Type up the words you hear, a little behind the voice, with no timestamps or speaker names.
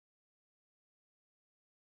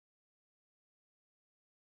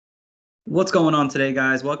What's going on today,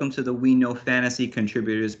 guys? Welcome to the We Know Fantasy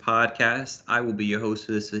Contributors podcast. I will be your host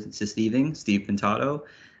for this evening, Steve Pintato,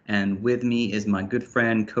 and with me is my good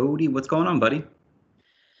friend Cody. What's going on, buddy?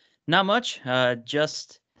 Not much.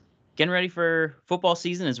 Just getting ready for football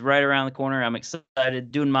season is right around the corner. I'm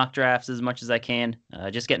excited, doing mock drafts as much as I can.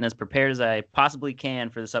 Just getting as prepared as I possibly can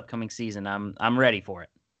for this upcoming season. I'm ready for it.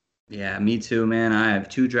 Yeah, me too, man. I have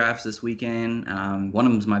two drafts this weekend. One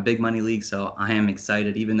of them is my big money league, so I am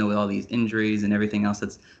excited, even though with all these injuries and everything else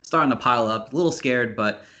that's starting to pile up. A little scared,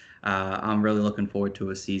 but I'm really looking forward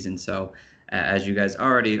to a season. So, as you guys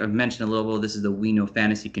already have mentioned a little bit, this is the We Know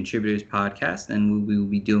Fantasy Contributors podcast, and we will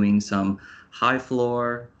be doing some high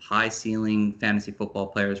floor, high ceiling fantasy football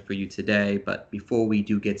players for you today. But before we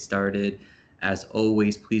do get started, as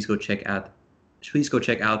always, please go check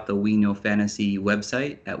out the We Know Fantasy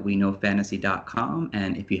website at weknowfantasy.com.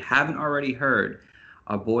 And if you haven't already heard,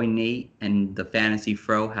 our boy Nate and the Fantasy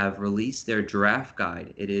Fro have released their draft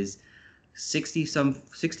guide. It is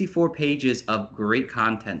 64 pages of great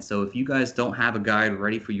content. So if you guys don't have a guide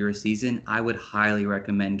ready for your season, I would highly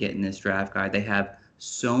recommend getting this draft guide. They have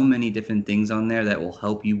so many different things on there that will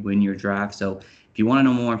help you win your draft. So if you want to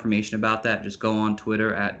know more information about that, just go on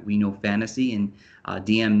Twitter at We Know Fantasy and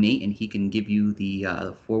DM Nate, and he can give you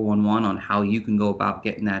the 411 on how you can go about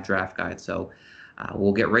getting that draft guide. So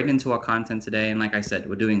we'll get right into our content today. And like I said,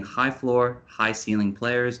 we're doing high floor, high ceiling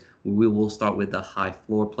players. We will start with the high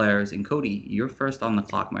floor players. And Cody, you're first on the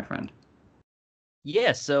clock, my friend.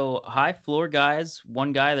 Yeah, so high floor guys,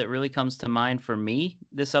 one guy that really comes to mind for me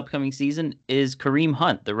this upcoming season is Kareem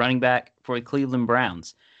Hunt, the running back for the Cleveland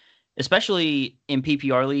Browns. Especially in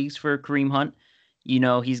PPR leagues for Kareem Hunt,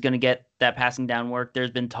 he's going to get that passing down work.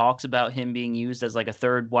 There's been talks about him being used as like a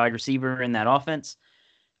third wide receiver in that offense.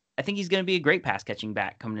 I think he's going to be a great pass catching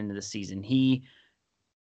back coming into the season. He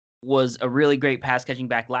was a really great pass catching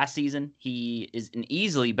back last season. He is an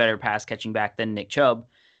easily better pass catching back than Nick Chubb.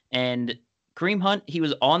 And Kareem Hunt, he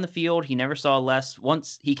was on the field. He never saw less.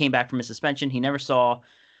 Once he came back from his suspension, he never saw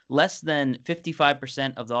less than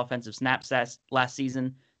 55% of the offensive snaps last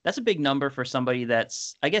season. That's a big number for somebody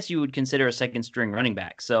that's, I guess you would consider a second string running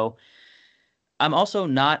back. So I'm also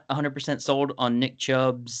not 100% sold on Nick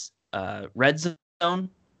Chubb's red zone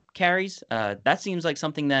carries. That seems like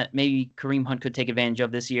something that maybe Kareem Hunt could take advantage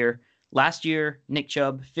of this year. Last year, Nick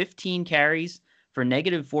Chubb, 15 carries for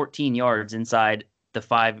negative 14 yards inside the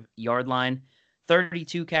 5 yard line,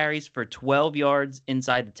 32 carries for 12 yards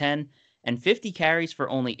inside the 10, and 50 carries for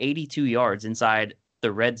only 82 yards inside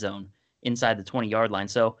the red zone, inside the 20 yard line.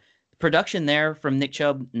 So production there from Nick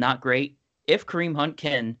Chubb, not great. If Kareem Hunt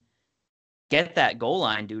can get that goal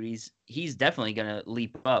line duties, he's definitely going to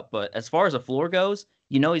leap up. But as far as a floor goes,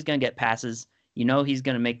 he's going to get passes. He's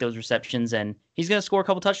going to make those receptions, and he's going to score a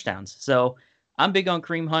couple touchdowns. So I'm big on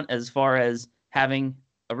Kareem Hunt as far as having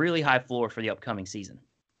a really high floor for the upcoming season.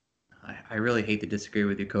 I really hate to disagree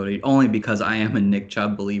with you, Cody, only because I am a Nick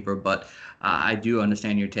Chubb believer, but I do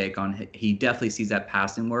understand your take on he definitely sees that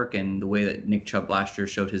passing work, and the way that Nick Chubb last year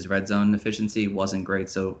showed his red zone efficiency wasn't great,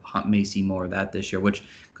 so Hunt may see more of that this year, which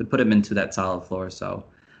could put him into that solid floor. So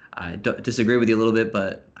I disagree with you a little bit,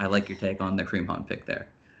 but I like your take on the Kareem Hunt pick there.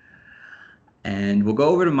 And we'll go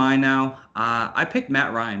over to mine now. I picked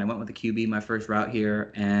Matt Ryan. I went with the QB my first route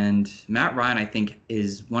here. And Matt Ryan, I think,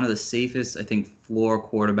 is one of the safest, I think, floor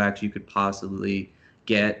quarterbacks you could possibly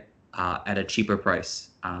get at a cheaper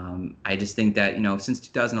price. I just think that, since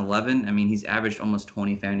 2011, I mean, he's averaged almost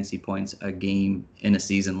 20 fantasy points a game in a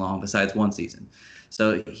season long, besides one season.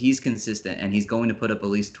 So he's consistent, and he's going to put up at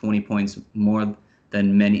least 20 points more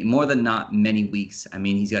than not many weeks. I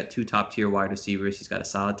mean, he's got two top tier wide receivers. He's got a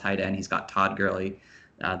solid tight end. He's got Todd Gurley.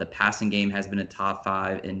 The passing game has been a top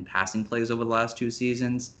 5 in passing plays over the last 2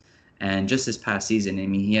 seasons. And just this past season, I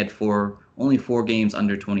mean, he had only 4 games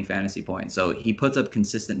under 20 fantasy points. So he puts up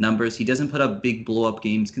consistent numbers. He doesn't put up big blow up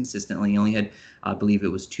games consistently. He only had, I believe it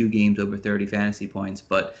was 2 games over 30 fantasy points,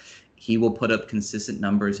 but he will put up consistent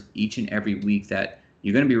numbers each and every week that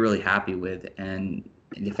you're going to be really happy with. And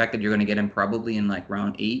the fact that you're going to get him probably in like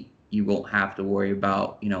round 8, you won't have to worry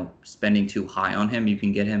about, spending too high on him. You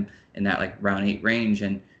can get him in that like round 8 range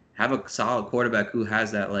and have a solid quarterback who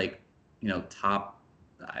has that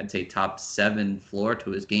I'd say top 7 floor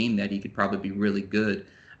to his game that he could probably be really good.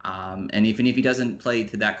 And even if he doesn't play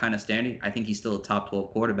to that kind of standing, I think he's still a top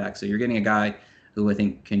 12 quarterback. So you're getting a guy who I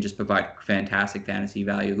think can just provide fantastic fantasy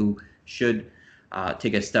value, who should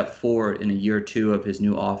take a step forward in a year or two of his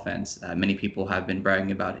new offense. Many people have been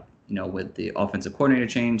bragging about it, with the offensive coordinator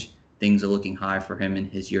change, things are looking high for him in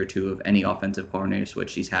his year 2 of any offensive coordinator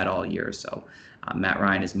switch he's had all year. So Matt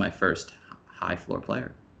Ryan is my first high floor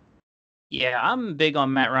player. Yeah, I'm big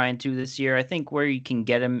on Matt Ryan too this year. I think where you can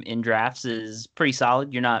get him in drafts is pretty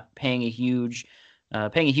solid. You're not paying a huge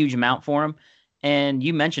amount for him. And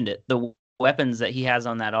you mentioned it, the weapons that he has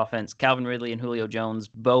on that offense, Calvin Ridley and Julio Jones,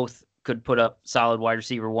 both could put up solid wide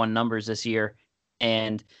receiver one numbers this year.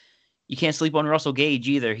 And you can't sleep on Russell Gage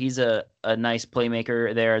either. He's a nice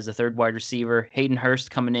playmaker there as a third wide receiver. Hayden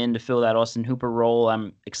Hurst coming in to fill that Austin Hooper role,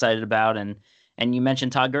 I'm excited about. And you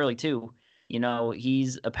mentioned Todd Gurley too. You know, he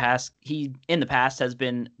in the past has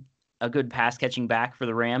been a good pass catching back for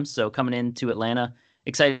the Rams. So coming into Atlanta,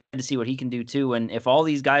 excited to see what he can do too. And if all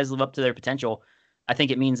these guys live up to their potential, I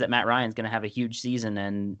think it means that Matt Ryan's going to have a huge season.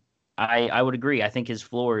 And I would agree. I think his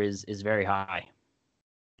floor is very high.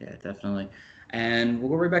 Yeah, definitely. And we'll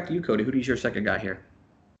go right back to you, Cody. Who is your second guy here?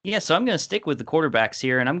 Yeah, so I'm going to stick with the quarterbacks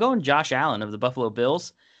here, and I'm going Josh Allen of the Buffalo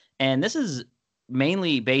Bills. And this is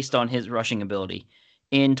mainly based on his rushing ability.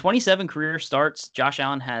 In 27 career starts, Josh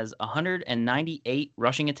Allen has 198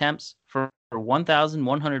 rushing attempts for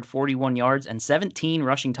 1,141 yards and 17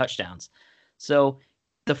 rushing touchdowns. So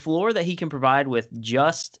the floor that he can provide with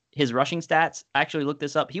just his rushing stats, I actually looked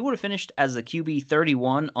this up. He would have finished as a QB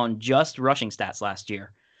 31 on just rushing stats last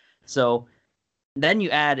year. So then you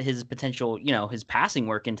add his potential, his passing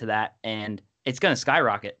work into that, and it's going to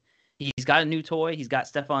skyrocket. He's got a new toy. He's got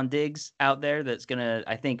Stephon Diggs out there that's going to,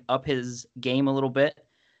 I think, up his game a little bit,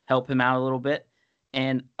 help him out a little bit.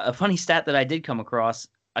 And a funny stat that I did come across,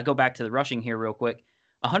 I go back to the rushing here real quick,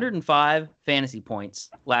 105 fantasy points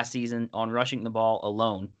last season on rushing the ball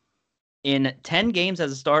alone. In 10 games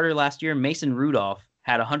as a starter last year, Mason Rudolph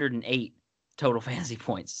had 108 total fantasy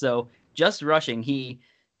points. So just rushing, he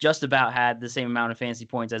just about had the same amount of fantasy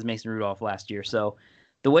points as Mason Rudolph last year. So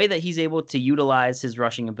the way that he's able to utilize his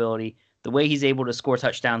rushing ability, the way he's able to score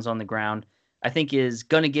touchdowns on the ground, I think is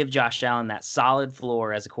going to give Josh Allen that solid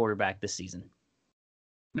floor as a quarterback this season.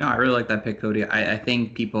 No, I really like that pick, Cody. I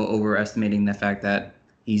think people overestimating the fact that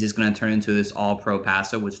he's just going to turn into this all-pro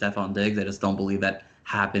passer with Stephon Diggs. I just don't believe that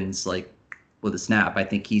happens like with a snap. I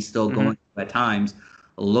think he's still going to, at times,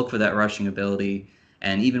 look for that rushing ability.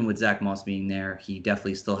 And even with Zach Moss being there, he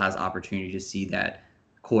definitely still has opportunity to see that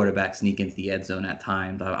quarterback sneak into the end zone at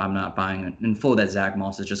times. I'm not buying in full that Zach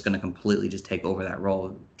Moss is just going to completely just take over that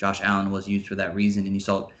role. Josh Allen was used for that reason, and you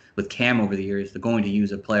saw it with Cam over the years. They're going to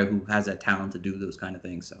use a player who has that talent to do those kind of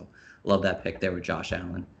things. So love that pick there with Josh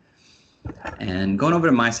Allen. And going over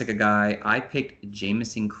to my second guy, I picked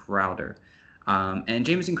Jamison Crowder. And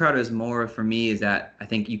Jamison Crowder is more for me is that I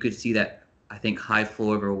think you could see that high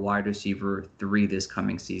floor of a wide receiver 3 this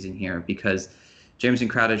coming season here because Jamison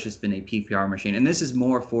Crowder has just been a PPR machine. And this is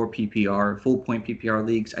more for PPR, full point PPR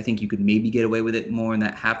leagues. I think you could maybe get away with it more in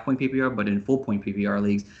that half point PPR, but in full point PPR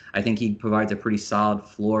leagues, I think he provides a pretty solid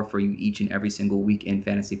floor for you each and every single week in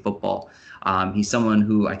fantasy football. He's someone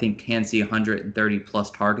who I think can see 130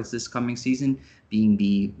 plus targets this coming season, being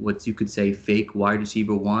the, what you could say, fake wide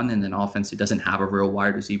receiver 1 and an offense that doesn't have a real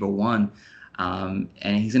wide receiver 1. And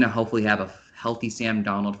he's going to hopefully have a healthy Sam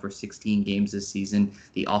Darnold for 16 games this season.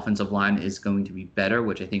 The offensive line is going to be better,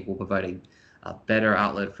 which I think will provide a better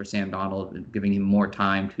outlet for Sam Darnold, giving him more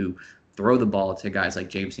time to throw the ball to guys like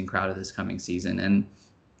Jamison Crowder this coming season. And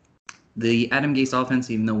the Adam Gase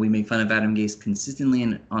offense, even though we make fun of Adam Gase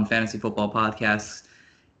consistently on fantasy football podcasts,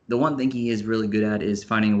 the one thing he is really good at is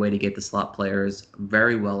finding a way to get the slot players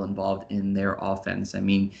very well involved in their offense. I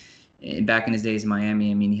mean, back in his days in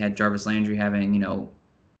Miami, he had Jarvis Landry having,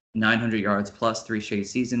 900 yards plus 3 straight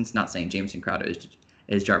seasons. Not saying Jamison Crowder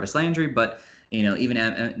is Jarvis Landry, but even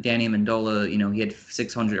Danny Amendola, he had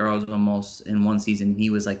 600 yards almost in one season. He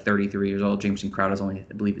was like 33 years old. Jamison Crowder's only,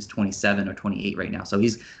 I believe, is 27 or 28 right now. So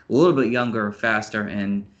he's a little bit younger, faster,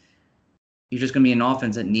 and he's just going to be an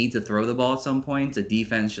offense that needs to throw the ball at some point. The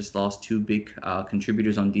defense just lost 2 big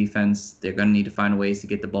contributors on defense. They're going to need to find ways to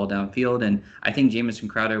get the ball downfield, and I think Jamison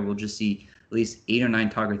Crowder will just see at least 8 or 9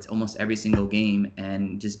 targets almost every single game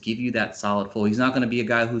and just give you that solid floor. He's not going to be a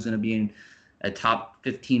guy who's going to be in a top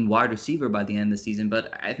 15 wide receiver by the end of the season,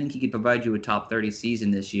 but I think he could provide you a top 30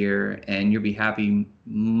 season this year, and you'll be happy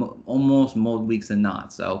almost more weeks than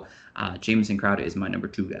not. So Jamison Crowder is my number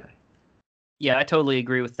 2 guy. Yeah, I totally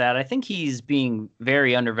agree with that. I think he's being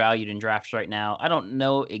very undervalued in drafts right now. I don't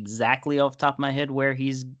know exactly off the top of my head where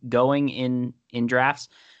he's going in drafts,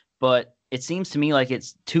 but it seems to me like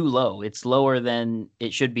it's too low. It's lower than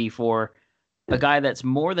it should be for a guy that's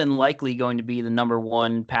more than likely going to be the number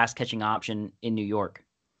 1 pass catching option in New York.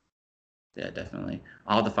 Yeah, definitely.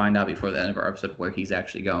 I'll have to find out before the end of our episode where he's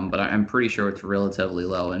actually going, but I'm pretty sure it's relatively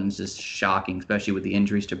low, and it's just shocking, especially with the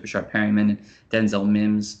injuries to Brashard Perryman and Denzel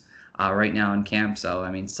Mims. right now in camp. So,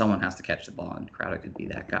 I mean, someone has to catch the ball, and Crowder could be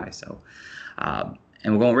that guy. So, and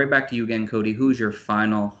we're going right back to you again, Cody. Who's your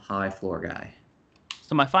final high floor guy?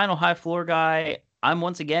 So my final high floor guy, I'm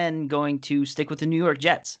once again going to stick with the New York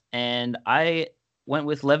Jets, and I went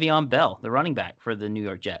with Le'Veon Bell, the running back for the New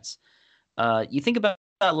York Jets. You think about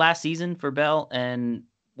last season for Bell, and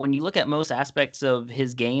when you look at most aspects of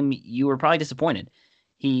his game, you were probably disappointed.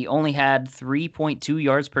 He only had 3.2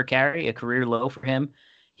 yards per carry, a career low for him.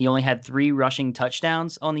 He only had 3 rushing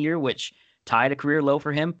touchdowns on the year, which tied a career low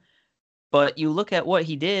for him. But you look at what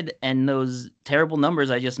he did and those terrible numbers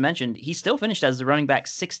I just mentioned, he still finished as the running back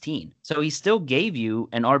 16. So he still gave you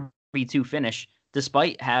an RB2 finish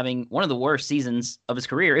despite having one of the worst seasons of his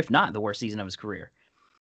career, if not the worst season of his career.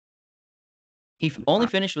 He only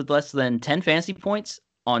finished with less than 10 fantasy points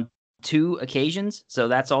on 2 occasions, so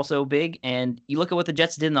that's also big. And you look at what the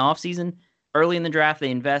Jets did in the offseason. Early in the draft,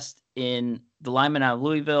 they invest in the lineman out of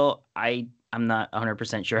Louisville. I'm not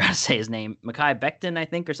 100% sure how to say his name. Mekhi Becton, I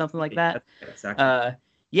think, or something like that. Exactly.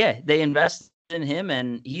 Yeah, they invest in him,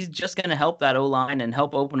 and he's just going to help that O-line and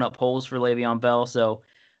help open up holes for Le'Veon Bell. So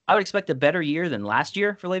I would expect a better year than last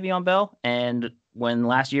year for Le'Veon Bell. And when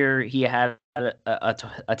last year he had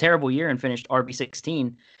a terrible year and finished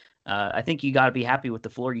RB16, I think you got to be happy with the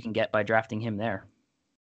floor you can get by drafting him there.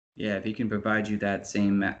 Yeah, if he can provide you that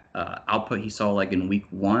same output he saw like in week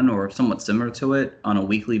 1 or somewhat similar to it on a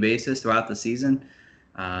weekly basis throughout the season,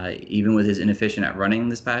 even with his inefficient at running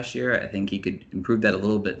this past year, I think he could improve that a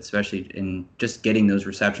little bit, especially in just getting those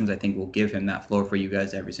receptions. I think will give him that floor for you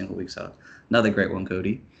guys every single week. So another great one,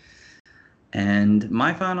 Cody. And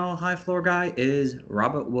my final high floor guy is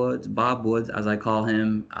Robert Woods, Bob Woods, as I call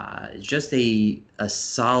him. Just a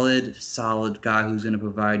solid guy who's going to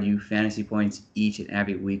provide you fantasy points each and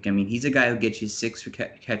every week. I mean, he's a guy who gets you 6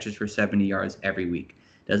 catches for 70 yards every week.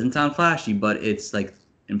 Doesn't sound flashy, but it's like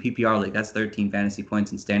in PPR league, that's 13 fantasy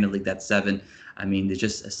points. In standard league, that's 7. I mean, there's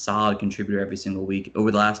just a solid contributor every single week.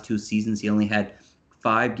 Over the last 2 seasons, he only had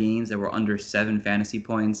 5 games that were under 7 fantasy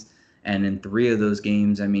points. And in 3 of those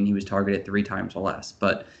games, I mean, he was targeted 3 times or less.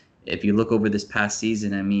 But if you look over this past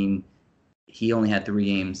season, I mean, he only had 3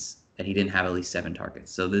 games that he didn't have at least 7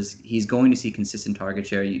 targets. So he's going to see consistent target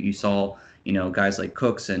share. You saw, guys like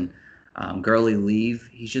Cooks and Gurley leave.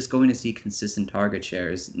 He's just going to see consistent target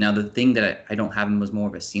shares. Now, the thing that I don't have him was more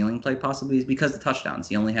of a ceiling play possibly is because of the touchdowns.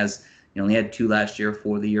 He only had 2 last year,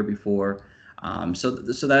 4 the year before. So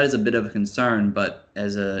that is a bit of a concern. But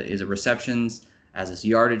as a receptions, as this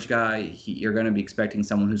yardage guy, you're going to be expecting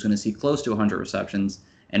someone who's going to see close to 100 receptions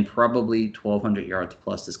and probably 1,200 yards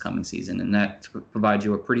plus this coming season. And that provides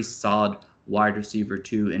you a pretty solid wide receiver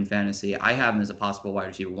 2 in fantasy. I have him as a possible wide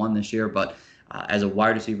receiver 1 this year, but as a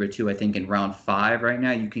wide receiver 2, I think in round 5 right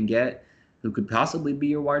now you can get who could possibly be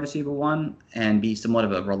your wide receiver 1 and be somewhat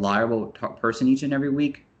of a reliable person each and every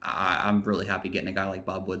week. I'm really happy getting a guy like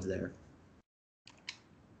Bob Woods there.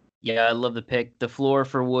 Yeah, I love the pick. The floor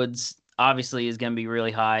for Woods obviously is going to be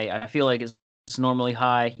really high. I feel like it's normally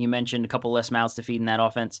high. You mentioned a couple less mouths to feed in that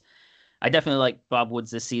offense. I definitely like Bob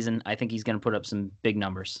Woods this season. I think he's going to put up some big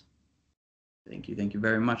numbers. Thank you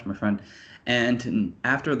very much, my friend. And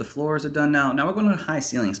after the floors are done now we're going to high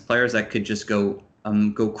ceilings, players that could just go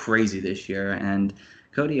crazy this year. And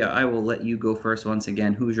Cody, I will let you go first once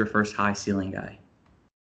again. Who's your first high ceiling guy?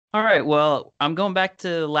 All right, well, I'm going back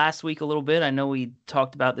to last week a little bit. I know we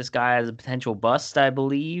talked about this guy as a potential bust, I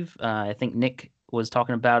believe. I think Nick was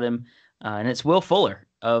talking about him, and it's Will Fuller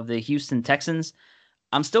of the Houston Texans.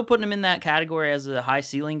 I'm still putting him in that category as a high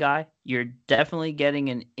ceiling guy. You're definitely getting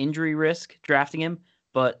an injury risk drafting him,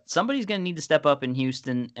 but somebody's going to need to step up in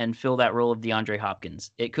Houston and fill that role of DeAndre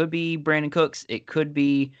Hopkins. It could be Brandon Cooks. It could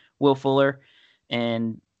be Will Fuller,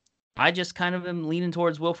 and I just kind of am leaning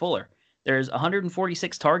towards Will Fuller. There's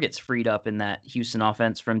 146 targets freed up in that Houston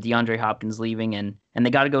offense from DeAndre Hopkins leaving, and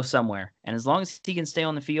they got to go somewhere. And as long as he can stay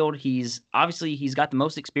on the field, he's got the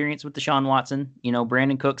most experience with Deshaun Watson.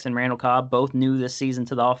 Brandon Cooks and Randall Cobb both new this season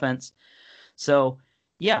to the offense. So,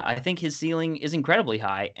 yeah, I think his ceiling is incredibly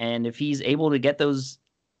high. And if he's able to get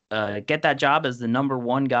that job as the number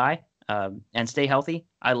 1 guy and stay healthy,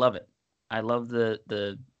 I love it. I love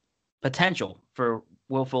the potential for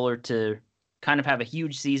Will Fuller to kind of have a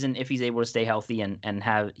huge season if he's able to stay healthy and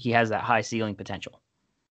he has that high ceiling potential.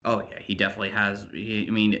 Oh yeah, he definitely has.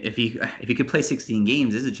 If he could play 16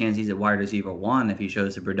 games, there's a chance he's a wide receiver 1 if he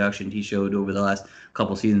shows the production he showed over the last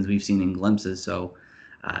couple seasons we've seen in glimpses. So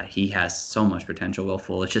he has so much potential. Will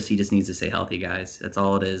Fuller. It's just he just needs to stay healthy, guys. That's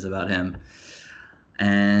all it is about him.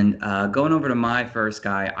 And going over to my first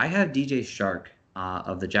guy, I have DJ Chark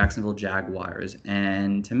of the Jacksonville Jaguars,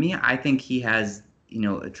 and to me, I think he has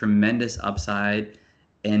a tremendous upside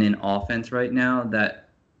in an offense right now that,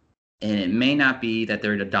 and it may not be that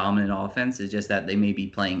they're the dominant offense, it's just that they may be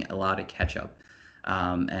playing a lot of catch up.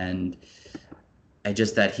 And I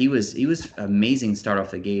just that he was amazing start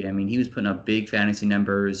off the gate. I mean, he was putting up big fantasy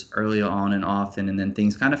numbers early on and often, and then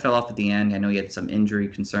things kind of fell off at the end. I know he had some injury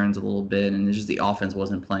concerns a little bit, and it's just the offense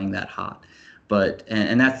wasn't playing that hot. But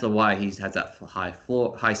and that's the why he has that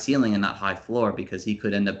high ceiling and not high floor, because he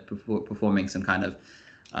could end up performing some kind of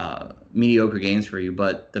mediocre games for you.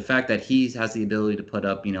 But the fact that he has the ability to put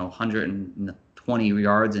up 120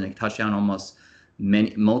 yards and a touchdown almost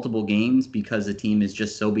multiple games, because the team is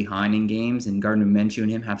just so behind in games, and Gardner Minshew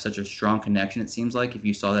and him have such a strong connection. It seems like if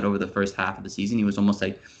you saw that over the first half of the season, he was almost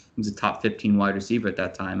like he was a top 15 wide receiver at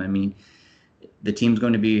that time. I mean, the team's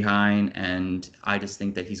going to be behind, and I just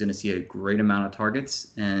think that he's going to see a great amount of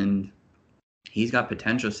targets, and he's got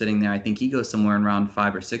potential sitting there. I think he goes somewhere around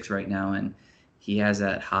 5 or 6 right now, and he has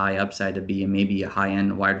that high upside to be maybe a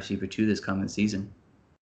high-end wide receiver too this coming season.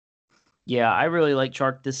 Yeah, I really like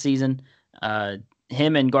Chark this season.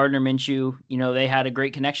 Him and Gardner Minshew, they had a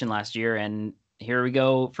great connection last year, and here we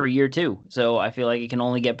go for year 2. So I feel like it can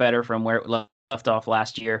only get better from where it left off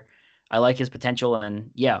last year. I like his potential, and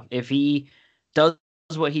yeah, if he does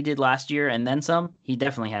what he did last year and then some, he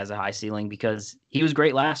definitely has a high ceiling, because he was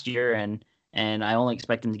great last year, and I only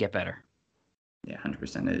expect him to get better. Yeah,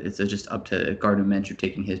 100%. It's just up to Gardner Minshew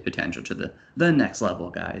taking his potential to the next level,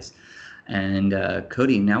 guys. And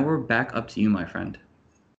Cody, now we're back up to you, my friend.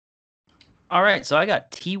 All right, so I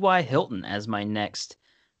got T.Y. Hilton as my next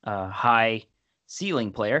high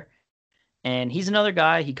ceiling player. And he's another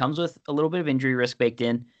guy. He comes with a little bit of injury risk baked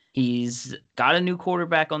in. He's got a new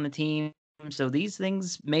quarterback on the team. So these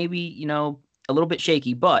things may be, a little bit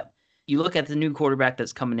shaky. But you look at the new quarterback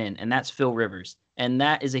that's coming in, and that's Phil Rivers. And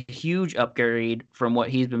that is a huge upgrade from what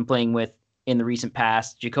he's been playing with in the recent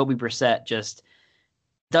past. Jacoby Brissett just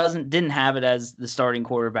didn't have it as the starting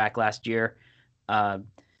quarterback last year.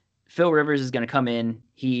 Phil Rivers is going to come in.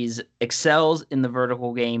 He's excels in the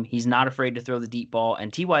vertical game. He's not afraid to throw the deep ball.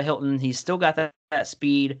 And T.Y. Hilton, he's still got that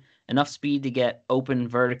speed, enough speed to get open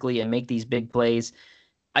vertically and make these big plays.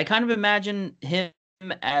 I kind of imagine him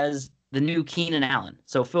as the new Keenan Allen.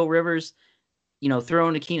 So Phil Rivers,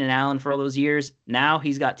 throwing to Keenan Allen for all those years. Now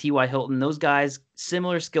he's got T.Y. Hilton. Those guys,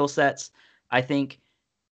 similar skill sets. I think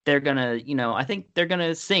they're going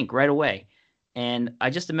to sync right away. And I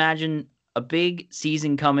just imagine a big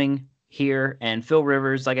season coming here, and Phil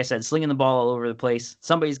Rivers, like I said, slinging the ball all over the place.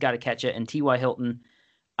 Somebody's got to catch it, and T.Y. Hilton,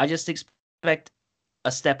 I just expect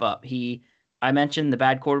a step up. I mentioned the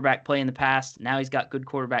bad quarterback play in the past. Now he's got good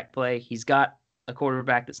quarterback play. He's got a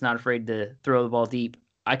quarterback that's not afraid to throw the ball deep.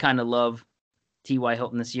 I kind of love T.Y.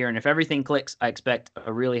 Hilton this year, and if everything clicks, I expect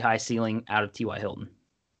a really high ceiling out of T.Y. Hilton.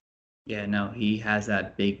 Yeah, no, he has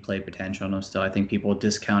that big play potential. No, still, I think people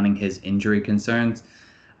discounting his injury concerns.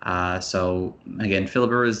 So again, Phil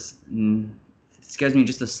Rivers scares me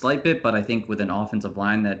just a slight bit, but I think with an offensive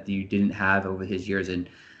line that you didn't have over his years in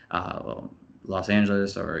Los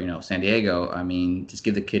Angeles or San Diego, I mean, just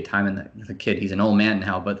give the kid time. And the kid, he's an old man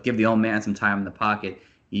now, but give the old man some time in the pocket.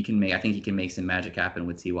 I think he can make some magic happen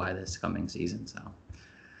with Ty this coming season. So,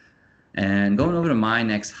 and going over to my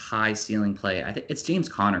next high ceiling play, I think it's James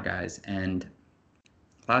Conner, guys, and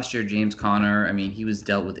last year, James Conner, I mean, he was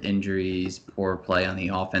dealt with injuries, poor play on the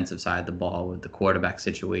offensive side of the ball with the quarterback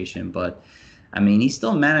situation. But, I mean, he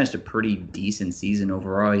still managed a pretty decent season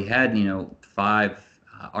overall. He had, 5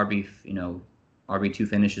 RB2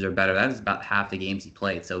 finishes or better. That was about half the games he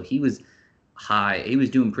played. So he was high. He was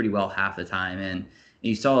doing pretty well half the time. And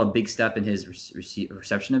you saw a big step in his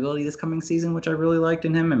reception ability this coming season, which I really liked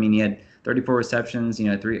in him. I mean, he had 34 receptions,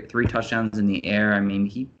 three touchdowns in the air. I mean,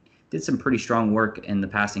 he did some pretty strong work in the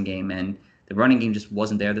passing game, and the running game just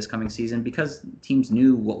wasn't there this coming season because teams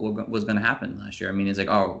knew what was going to happen last year. I mean, it's like,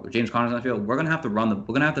 oh, James Conner's on the field. We're going to have to we're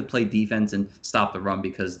going to have to play defense and stop the run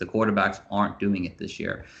because the quarterbacks aren't doing it this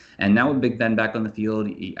year. And now with Big Ben back on the field,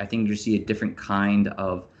 I think you see a different kind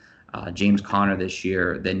of James Conner this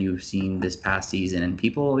year than you've seen this past season. And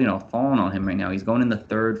people, falling on him right now. He's going in the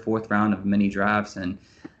 3rd, 4th round of many drafts. And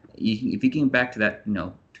if you get back to that,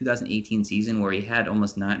 2018 season where he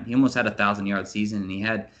almost had 1,000-yard season, and he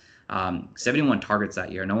had 71 targets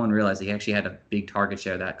that year. No one realized he actually had a big target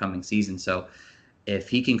share that coming season. So if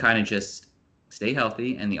he can kind of just stay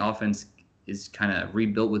healthy and the offense is kind of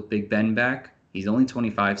rebuilt with Big Ben back, he's only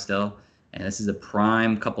 25 still, and this is a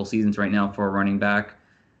prime couple seasons right now for a running back.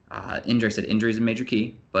 Injury is a major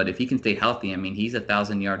key, but if he can stay healthy, I mean, he's a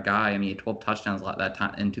 1,000-yard guy. I mean, he had 12 touchdowns that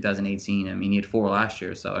time in 2018. I mean, he had 4 last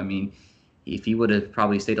year. So, I mean, if he would have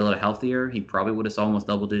probably stayed a little healthier, he probably would have saw almost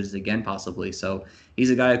double digits again, possibly. So he's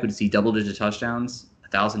a guy who could see double-digit touchdowns,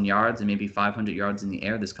 1,000 yards and maybe 500 yards in the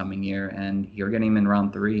air this coming year, and you're getting him in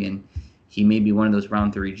round 3, and he may be one of those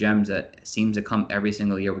round 3 gems that seems to come every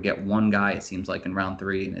single year. We get one guy, it seems like, in round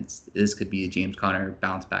 3, and this could be a James Conner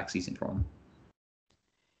bounce back season for him.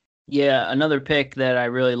 Yeah, another pick that I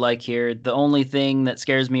really like here. The only thing that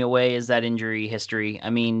scares me away is that injury history. I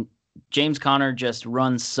mean, James Conner just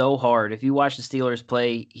runs so hard. If you watch the Steelers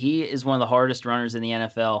play, he is one of the hardest runners in the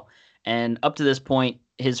NFL. And up to this point,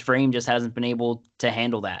 his frame just hasn't been able to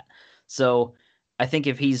handle that. So I think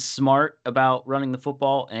if he's smart about running the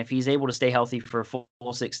football and if he's able to stay healthy for a full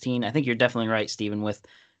 16, I think you're definitely right, Stephen,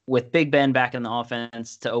 with Big Ben back in the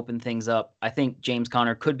offense to open things up. I think James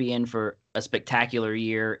Conner could be in for a spectacular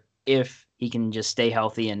year if he can just stay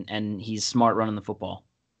healthy and he's smart running the football.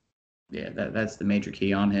 Yeah, that's the major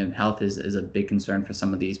key on him. Health is a big concern for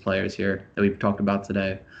some of these players here that we've talked about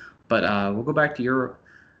today. But we'll go back to your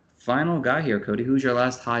final guy here, Cody. Who's your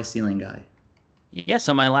last high ceiling guy? Yeah,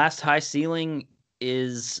 so my last high ceiling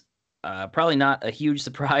is probably not a huge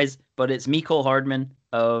surprise, but it's Mecole Hardman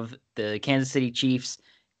of the Kansas City Chiefs.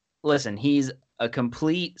 Listen, he's a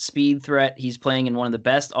complete speed threat. He's playing in one of the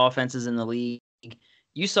best offenses in the league.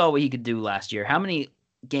 You saw what he could do last year. How many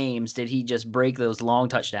games did he just break those long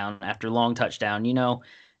touchdown after long touchdown? You know,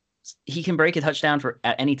 he can break a touchdown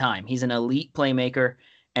at any time. He's an elite playmaker.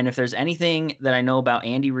 And if there's anything that I know about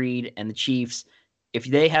Andy Reid and the Chiefs, if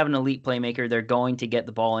they have an elite playmaker, they're going to get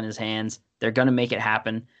the ball in his hands. They're going to make it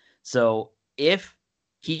happen. So if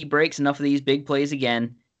he breaks enough of these big plays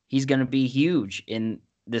again, he's going to be huge in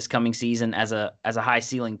this coming season as a high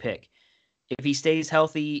ceiling pick. If he stays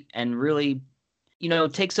healthy and really,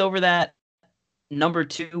 takes over that number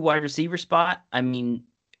 2 wide receiver spot, I mean,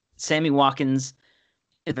 Sammy Watkins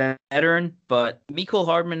is a veteran, but Mecole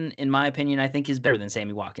Hardman, in my opinion, I think is better than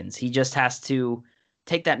Sammy Watkins. He just has to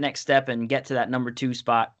take that next step and get to that number 2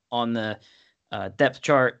 spot on the depth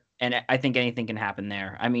chart, and I think anything can happen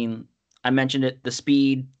there. I mean, I mentioned it, the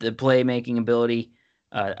speed, the playmaking ability,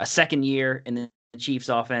 a second year in the Chiefs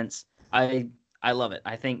offense. I love it.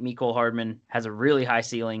 I think Mecole Hardman has a really high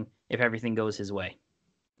ceiling if everything goes his way.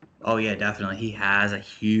 Oh yeah, definitely. He has a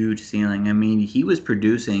huge ceiling. I mean, he was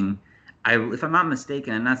producing. If I'm not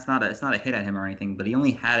mistaken, and it's not a hit at him or anything, but he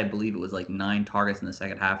only had, I believe it was like 9 targets in the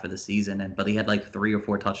second half of the season, but he had like 3 or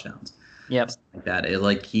 4 touchdowns. Yep. Like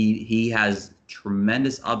that. He has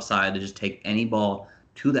tremendous upside to just take any ball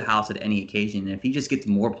to the house at any occasion. And if he just gets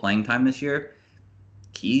more playing time this year,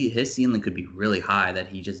 his ceiling could be really high that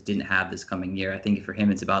he just didn't have this coming year. I think for him,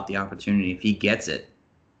 it's about the opportunity. If he gets it,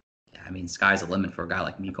 I mean, sky's the limit for a guy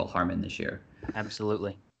like Mecole Hardman this year.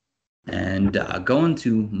 Absolutely. And going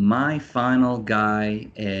to my final guy,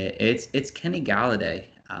 it's Kenny Galladay.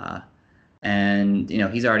 And,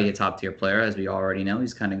 he's already a top tier player, as we already know.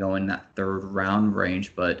 He's kind of going that 3rd round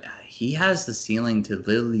range, but he has the ceiling to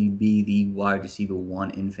literally be the wide receiver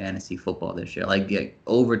 1 in fantasy football this year. Like,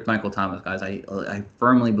 over Michael Thomas, guys, I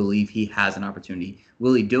firmly believe he has an opportunity.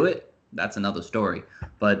 Will he do it? That's another story.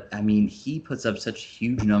 But, I mean, he puts up such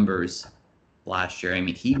huge numbers last year. I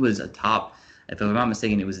mean, he was if I'm not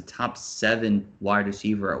mistaken, it was a top 7 wide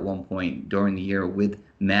receiver at one point during the year with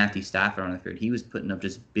Matthew Stafford on the field. He was putting up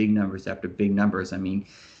just big numbers after big numbers. I mean,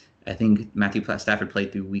 I think Matthew Stafford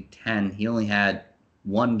played through week 10. He only had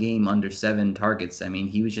 1 game under 7 targets. I mean,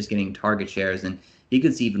 he was just getting target shares, and he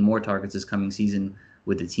could see even more targets this coming season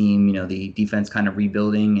with the team. The defense kind of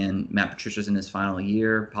rebuilding, and Matt Patricia's in his final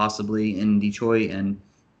year, possibly in Detroit, and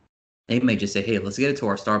they may just say, hey, let's get it to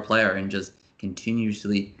our star player and just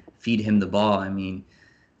continuously feed him the ball. I mean,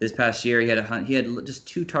 this past year he had just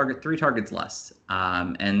 3 targets less,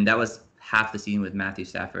 and that was half the season with Matthew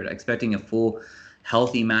Stafford. Expecting a full,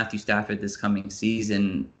 healthy Matthew Stafford this coming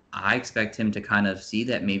season, I expect him to kind of see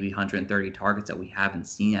that maybe 130 targets that we haven't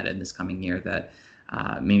seen at in this coming year. That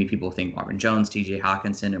maybe people think Marvin Jones, T.J.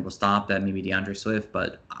 Hockenson, it will stop that. Maybe DeAndre Swift,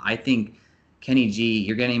 but I think Kenny G,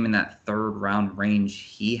 you're getting him in that 3rd round range.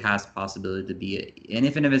 He has the possibility to be, and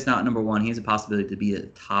if it's not number 1, he has a possibility to be a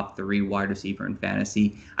top 3 wide receiver in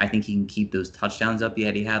fantasy. I think he can keep those touchdowns up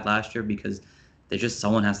he had last year because there's just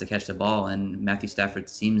someone has to catch the ball, and Matthew Stafford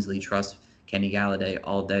seemingly trusts Kenny Galladay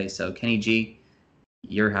all day. So Kenny G,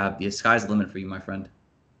 the sky's the limit for you, my friend.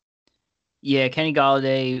 Yeah, Kenny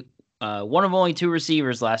Galladay, one of only 2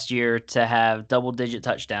 receivers last year to have double-digit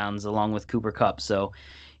touchdowns along with Cooper Kupp. So,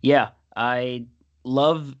 yeah. I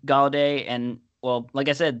love Galladay, and well, like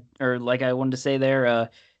I said, or like I wanted to say there,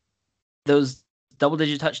 those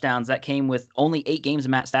double-digit touchdowns that came with only 8 games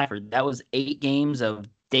of Matt Stafford. That was 8 games of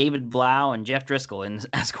David Blau and Jeff Driscoll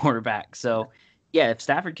as quarterback. So, yeah, if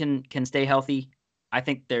Stafford can stay healthy, I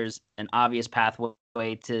think there's an obvious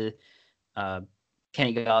pathway to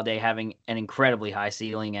Kenny Galladay having an incredibly high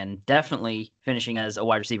ceiling and definitely finishing as a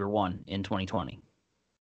wide receiver 1 in 2020.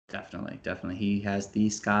 Definitely. He has the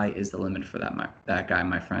sky is the limit for that guy,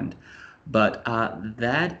 my friend. But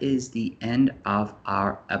that is the end of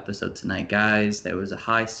our episode tonight, guys. There was a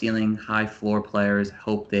high ceiling, high floor players.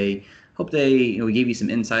 Hope they gave you some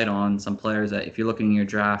insight on some players that if you're looking in your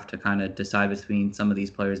draft to kind of decide between some of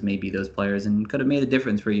these players, maybe those players, and could have made a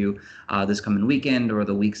difference for you this coming weekend or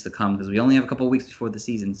the weeks to come, because we only have a couple of weeks before the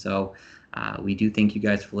season. So we do thank you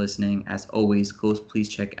guys for listening. As always, please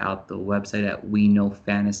check out the website at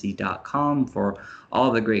weknowfantasy.com for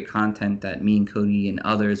all the great content that me and Cody and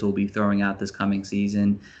others will be throwing out this coming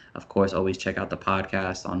season. Of course, always check out the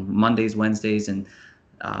podcast on Mondays, Wednesdays, and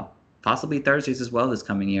possibly Thursdays as well this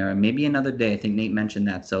coming year, and maybe another day. I think Nate mentioned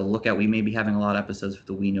that. So we may be having a lot of episodes for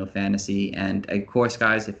the We Know Fantasy. And of course,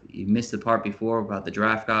 guys, if you missed the part before about the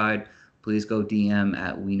draft guide, please go DM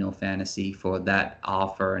at We Know Fantasy for that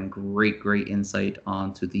offer and great insight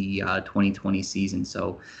onto the 2020 season.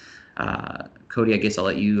 So, Cody, I guess I'll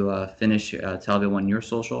let you finish. Tell everyone your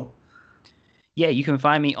social. Yeah, you can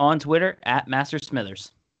find me on Twitter at Master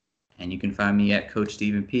Smithers. And you can find me at Coach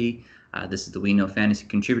Stephen P. This is the We Know Fantasy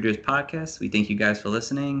Contributors Podcast. We thank you guys for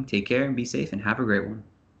listening. Take care and be safe and have a great one.